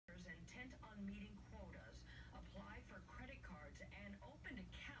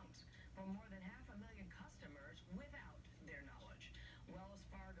for more than 500,000 customers without their knowledge. Wells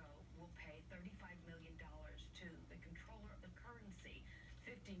Fargo will pay $35 million to the controller of the currency,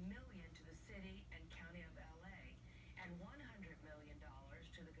 $50 million to the city and county of LA, and $100 million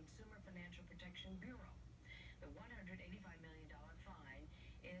to the Consumer Financial Protection Bureau. The $185 million fine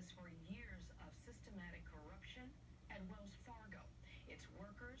is for years of systematic corruption at Wells Fargo. Its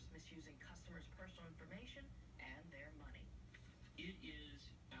workers misusing customers' personal information and their money. It is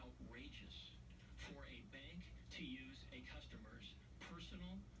outrageous for a bank to use a customer's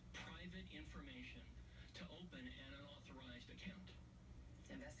personal, private information to open an unauthorized account.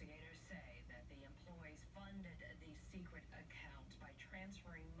 Investigators say that the employees funded these secret accounts by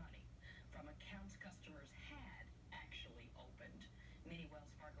transferring money from accounts customers had actually opened. Many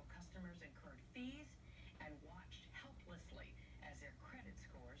Wells Fargo customers incurred fees and watched helplessly as their credit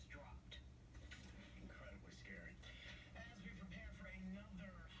scores dropped. Incredibly scary. As we prepare for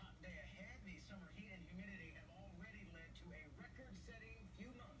another hot day ahead, the summer heat and humidity have already led to a record-setting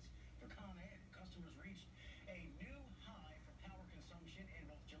few months for Con Ed. Customers reached a new high for power consumption in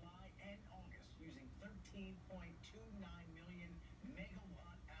both July and August, using 13.29 million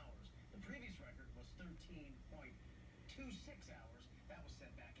megawatt hours. The previous record was 13.26 hours. That was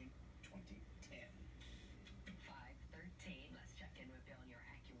set back in